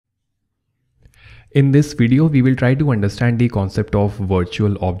In this video, we will try to understand the concept of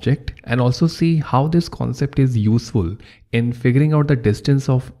virtual object and also see how this concept is useful in figuring out the distance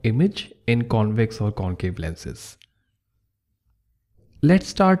of image in convex or concave lenses. Let's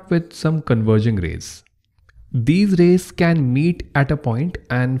start with some converging rays. These rays can meet at a point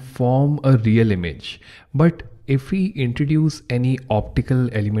and form a real image. But if we introduce any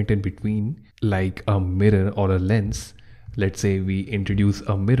optical element in between, like a mirror or a lens, let's say we introduce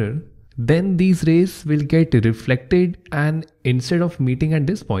a mirror, then these rays will get reflected, and instead of meeting at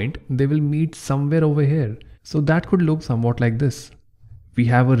this point, they will meet somewhere over here. So that could look somewhat like this. We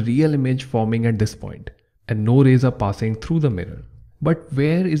have a real image forming at this point and no rays are passing through the mirror. But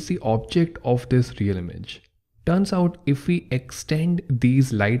where is the object of this real image? Turns out if we extend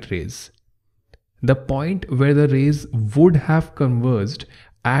these light rays, the point where the rays would have converged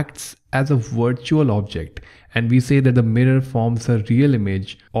acts as a virtual object, and we say that the mirror forms a real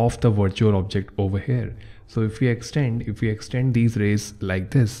image of the virtual object over here. So if we extend these rays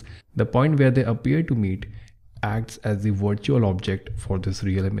like this, the point where they appear to meet acts as the virtual object for this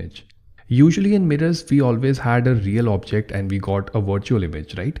real image. Usually in mirrors, we always had a real object and we got a virtual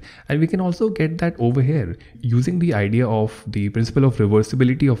image, right? And we can also get that over here using the idea of the principle of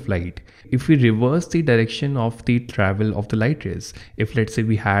reversibility of light. If we reverse the direction of the travel of the light rays, if let's say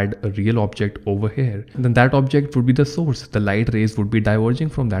we had a real object over here, then that object would be the source. The light rays would be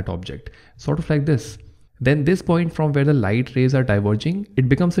diverging from that object, sort of like this. Then this point from where the light rays are diverging, it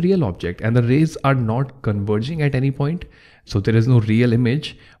becomes a real object and the rays are not converging at any point. So there is no real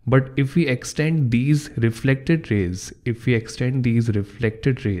image. But if we extend these reflected rays,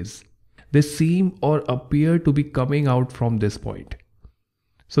 they seem or appear to be coming out from this point.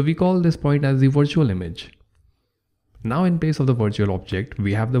 So we call this point as the virtual image. Now in place of the virtual object,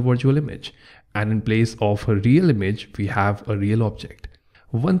 we have the virtual image. And in place of a real image, we have a real object.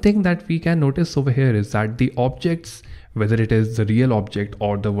 One thing that we can notice over here is that the objects, whether it is the real object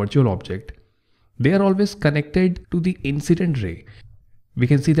or the virtual object, they are always connected to the incident ray. We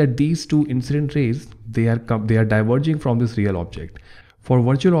can see that these two incident rays, they are diverging from this real object. For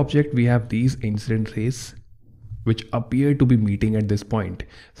virtual object, we have these incident rays which appear to be meeting at this point.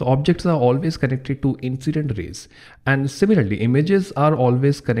 So objects are always connected to incident rays, and similarly images are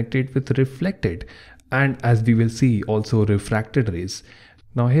always connected with reflected and, as we will see, also refracted rays.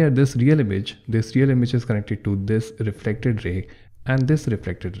 Now here this real image is connected to this reflected ray and this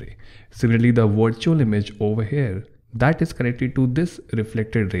reflected ray. Similarly, the virtual image over here, that is connected to this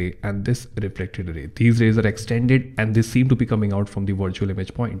reflected ray and this reflected ray. These rays are extended and they seem to be coming out from the virtual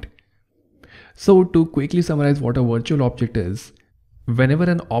image point. So to quickly summarize what a virtual object is, whenever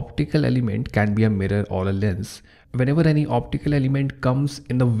an optical element, can be a mirror or a lens, whenever any optical element comes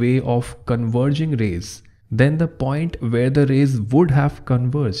in the way of converging rays, then the point where the rays would have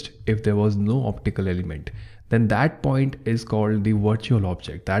converged if there was no optical element, then that point is called the virtual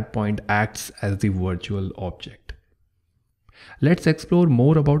object. That point acts as the virtual object. Let's explore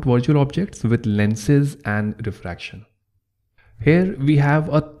more about virtual objects with lenses and refraction. Here we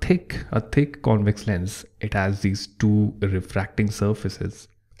have a thick convex lens. It has these two refracting surfaces.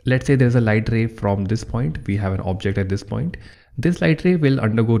 Let's say there's a light ray from this point. We have an object at this point. This light ray will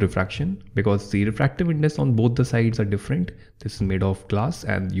undergo refraction because the refractive index on both the sides are different. This is made of glass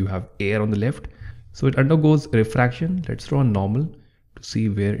and you have air on the left. So it undergoes refraction. Let's draw a normal to see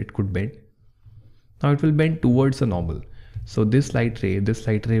where it could bend. Now it will bend towards a normal. So this light ray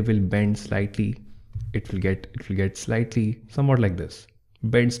will bend slightly. It will get slightly somewhat like this,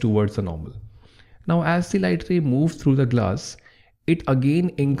 bends towards the normal. Now as the light ray moves through the glass, it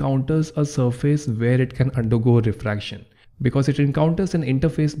again encounters a surface where it can undergo refraction. Because it encounters an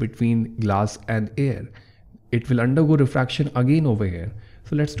interface between glass and air, it will undergo refraction again over here.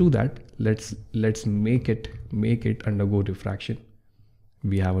 So let's do that. Let's make it undergo refraction.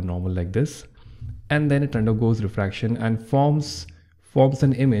 We have a normal like this, and then it undergoes refraction and forms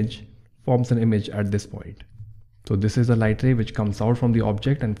an image at this point. So this is a light ray which comes out from the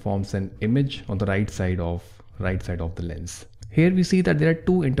object and forms an image on the right side of the lens. Here we see that there are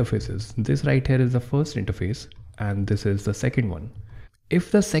two interfaces. This right here is the first interface and this is the second one. If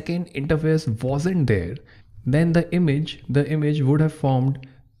the second interface wasn't there, then the image would have formed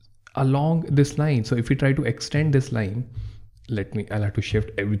along this line. So if we try to extend this line, I'll have to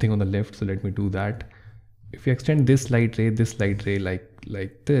shift everything on the left, so let me do that. If we extend this light ray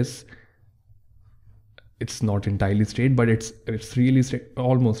like this, it's not entirely straight, but it's really straight,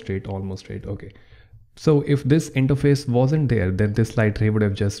 almost straight. Okay. So if this interface wasn't there, then this light ray would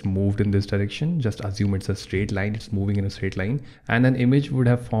have just moved in this direction. Just assume it's a straight line, it's moving in a straight line, and an image would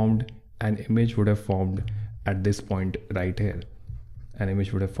have formed at this point right here. an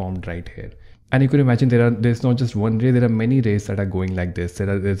image would have formed right here. And you can imagine there's not just one ray, there are many rays that are going like this.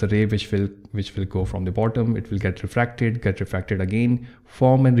 There's a ray which will go from the bottom, it will get refracted again,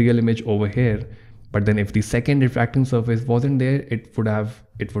 form a real image over here. But then if the second refracting surface wasn't there, it would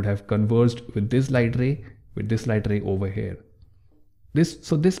have converged with this light ray over here.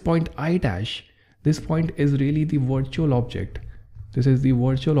 This point I dash, this point is really the virtual object. This is the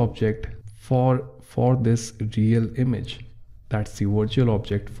virtual object for this real image. That's the virtual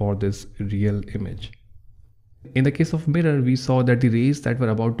object for this real image. In the case of mirror, we saw that the rays that were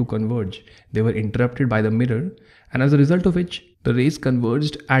about to converge, they were interrupted by the mirror, and as a result of which the rays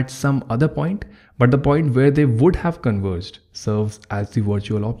converged at some other point, but the point where they would have converged serves as the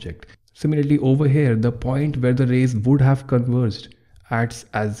virtual object. Similarly, over here, the point where the rays would have converged acts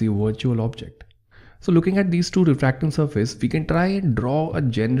as the virtual object. So looking at these two refracting surfaces, we can try and draw a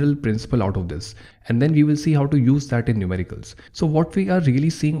general principle out of this, and then we will see how to use that in numericals. So what we are really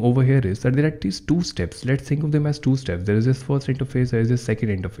seeing over here is that there are these two steps. Let's think of them as two steps. There is this first interface, there is this second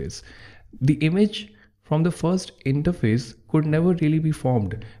interface. The image from the first interface could never really be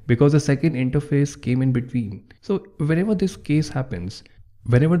formed because the second interface came in between. So whenever this case happens,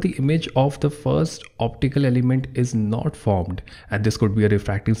 whenever the image of the first optical element is not formed, and this could be a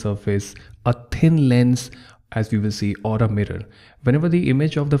refracting surface, a thin lens, as we will see, or a mirror, whenever the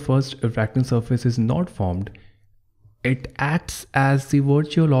image of the first refracting surface is not formed, it acts as the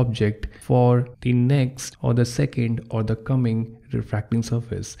virtual object for the next or the second or the coming refracting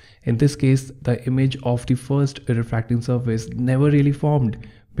surface. In this case, the image of the first refracting surface never really formed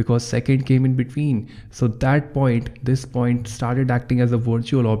because second came in between. So that point, this point, started acting as a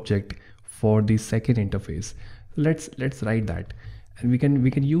virtual object for the second interface. Let's write that, and we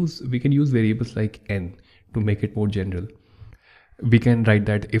can use variables like n to make it more general. We can write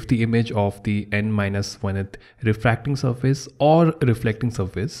that if the image of the n-1th refracting surface or reflecting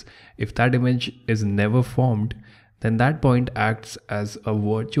surface, if that image is never formed, then that point acts as a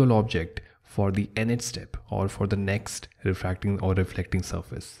virtual object for the nth step or for the next refracting or reflecting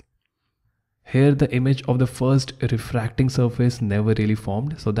surface. Here the image of the first refracting surface never really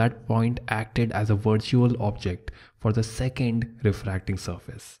formed, so that point acted as a virtual object for the second refracting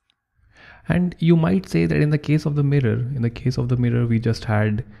surface. And you might say that in the case of the mirror, we just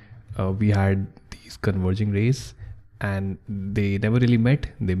had these converging rays, and they never really met.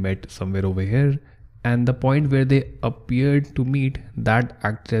 They met somewhere over here, and the point where they appeared to meet, that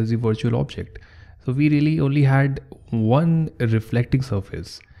acted as the virtual object. So we really only had one reflecting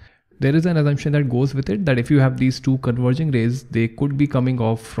surface. There is an assumption that goes with it, that if you have these two converging rays, they could be coming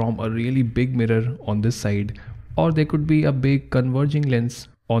off from a really big mirror on this side, or there could be a big converging lens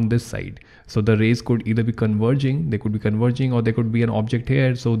on this side. So the rays could either be converging, or there could be an object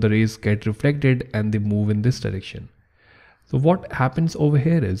here, so the rays get reflected and they move in this direction. So what happens over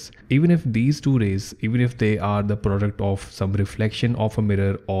here is, even if these two rays, even if they are the product of some reflection of a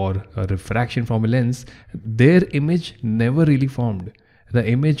mirror or a refraction from a lens, their image never really formed. The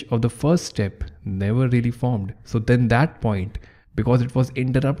image of the first step never really formed. So then that point, because it was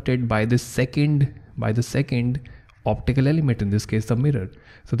interrupted by the second optical element, in this case the mirror,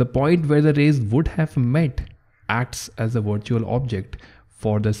 so the point where the rays would have met acts as a virtual object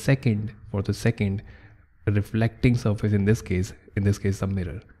for the second reflecting surface, in this case the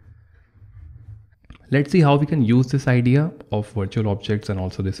mirror. Let's see how we can use this idea of virtual objects and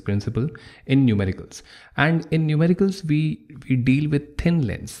also this principle in numericals. And in numericals, we deal with thin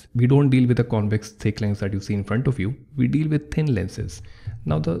lens. We don't deal with the convex thick lens that you see in front of you. We deal with thin lenses.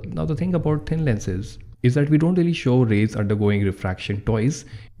 Now the thing about thin lenses is that we don't really show rays undergoing refraction twice.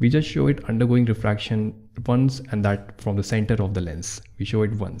 We just show it undergoing refraction once, and that from the center of the lens. We show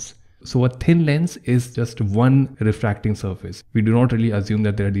it once. So a thin lens is just one refracting surface. We do not really assume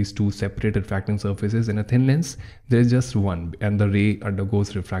that there are these two separate refracting surfaces in a thin lens. There is just one, and the ray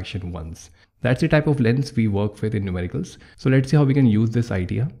undergoes refraction once. That's the type of lens we work with in numericals. So let's see how we can use this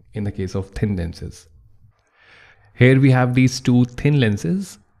idea in the case of thin lenses. Here we have these two thin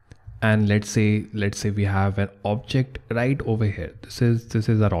lenses, and let's say we have an object right over here. This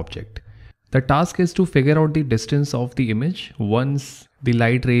is our object. The task is to figure out the distance of the image once the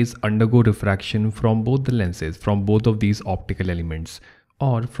light rays undergo refraction from both the lenses, from both of these optical elements,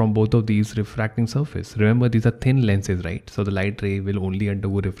 or from both of these refracting surface. Remember, these are thin lenses, right? So the light ray will only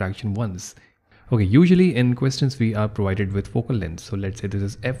undergo refraction once. Okay, usually in questions we are provided with focal length. So let's say this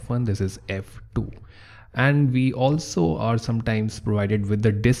is f1, this is f2. And we also are sometimes provided with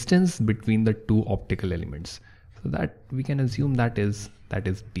the distance between the two optical elements. So that we can assume that is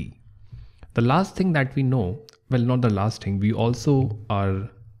d. The last thing that we know, well, not the last thing, we also are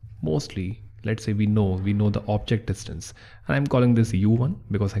mostly let's say we know the object distance, and I'm calling this u1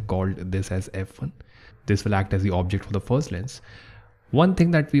 because I called this as f1. This will act as the object for the first lens. One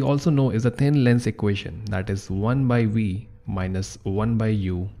thing that we also know is the thin lens equation, that is 1 by v minus 1 by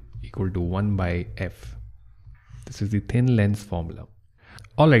u equal to 1 by f. This is the thin lens formula.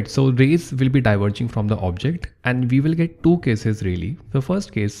 Alright, so rays will be diverging from the object, and we will get two cases really. The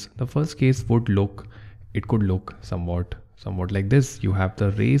first case would look, it could look somewhat like this. You have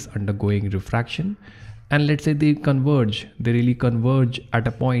the rays undergoing refraction, and let's say they really converge at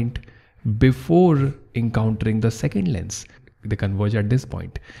a point before encountering the second lens. They converge at this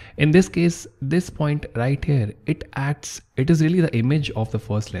point. In this case, this point right here, it is really the image of the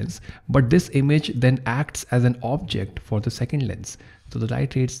first lens, but this image then acts as an object for the second lens. So the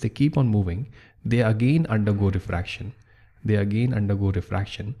light rays, they keep on moving, they again undergo refraction,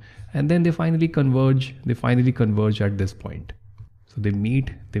 and then they finally converge at this point. So they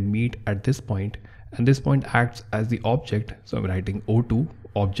meet at this point, and this point acts as the object. So I'm writing O2,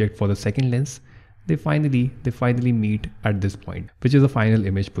 object for the second lens. They finally meet at this point, which is the final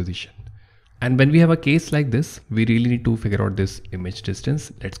image position. And when we have a case like this, we really need to figure out this image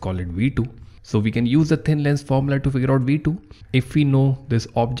distance. Let's call it V2. So we can use the thin lens formula to figure out V2. If we know this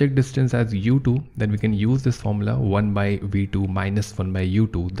object distance as U2, then we can use this formula 1 by V2 minus 1 by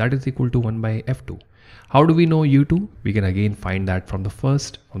U2, that is equal to 1 by F2. How do we know U2? We can again find that from the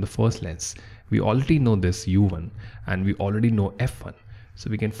first lens. We already know this U1 and we already know F1. So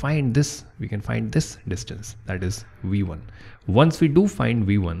we can find this distance, that is V1. Once we do find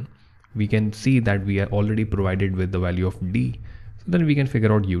V1, we can see that we are already provided with the value of D. So then we can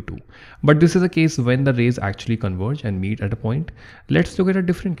figure out U2. But this is a case when the rays actually converge and meet at a point. Let's look at a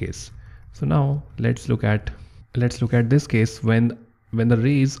different case. So now let's look at this case when the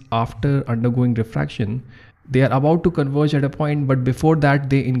rays, after undergoing refraction, they are about to converge at a point, but before that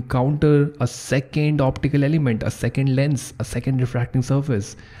they encounter a second optical element, a second lens, a second refracting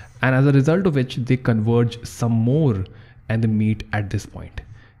surface, and as a result of which they converge some more and they meet at this point.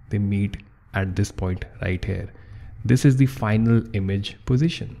 They meet at this point right here. This is the final image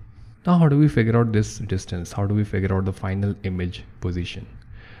position. Now how do we figure out this distance? How do we figure out the final image position?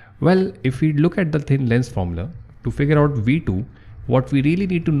 Well, if we look at the thin lens formula to figure out V2, what we really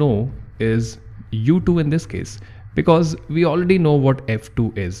need to know is U2 in this case, because we already know what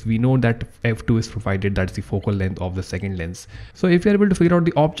F2 is. We know that F2 is provided, that's the focal length of the second lens. So if we are able to figure out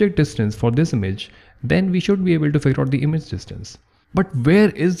the object distance for this image, then we should be able to figure out the image distance. But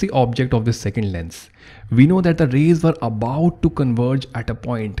where is the object of the second lens? We know that the rays were about to converge at a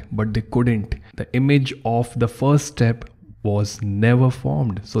point, but they couldn't. The image of the first step was never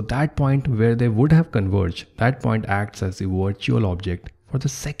formed. So that point where they would have converged, that point acts as the virtual object for the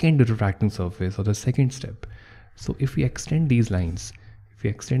second refracting surface or the second step. So if we extend these lines,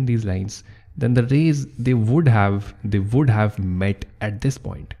 then the rays, they would have met at this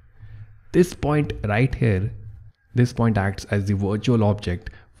point. This point right here, this point acts as the virtual object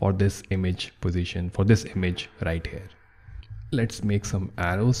for this image position, for this image right here. Let's make some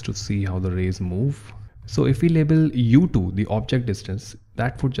arrows to see how the rays move. So if we label U2 the object distance,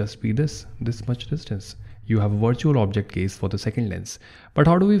 that would just be this much distance. You have a virtual object case for the second lens. But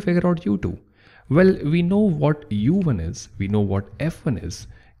how do we figure out U2? Well, we know what U1 is, we know what F1 is.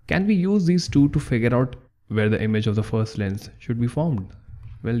 Can we use these two to figure out where the image of the first lens should be formed?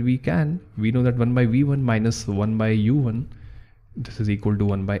 Well, we can. We know that 1 by V1 minus 1 by U1, this is equal to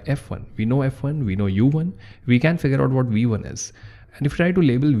 1 by F1. We know F1, we know U1. We can figure out what V1 is. And if we try to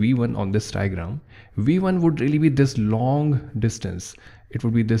label V1 on this diagram, V1 would really be this long distance. It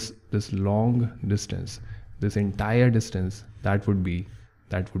would be this long distance, this entire distance, that would be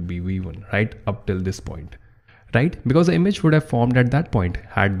V1, right, up till this point, right? Because the image would have formed at that point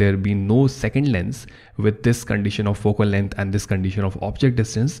had there been no second lens with this condition of focal length and this condition of object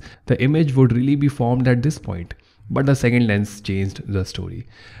distance. The image would really be formed at this point, but the second lens changed the story.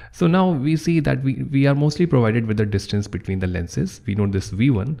 So now we see that we are mostly provided with the distance between the lenses. We know this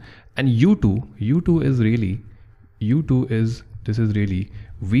V1 and U2 is really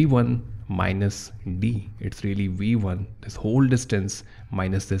V1 minus D. It's really V1, this whole distance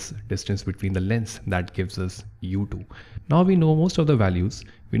minus this distance between the lens, that gives us U2. Now we know most of the values.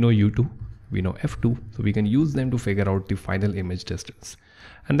 We know U2, we know F2, so we can use them to figure out the final image distance.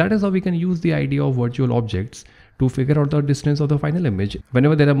 And that is how we can use the idea of virtual objects to figure out the distance of the final image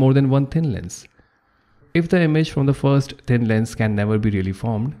whenever there are more than one thin lens. If the image from the first thin lens can never be really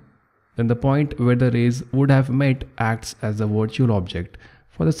formed, then the point where the rays would have met acts as the virtual object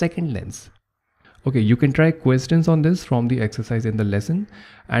for the second lens. Okay, you can try questions on this from the exercise in the lesson,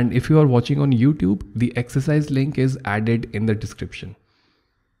 and if you are watching on YouTube, the exercise link is added in the description.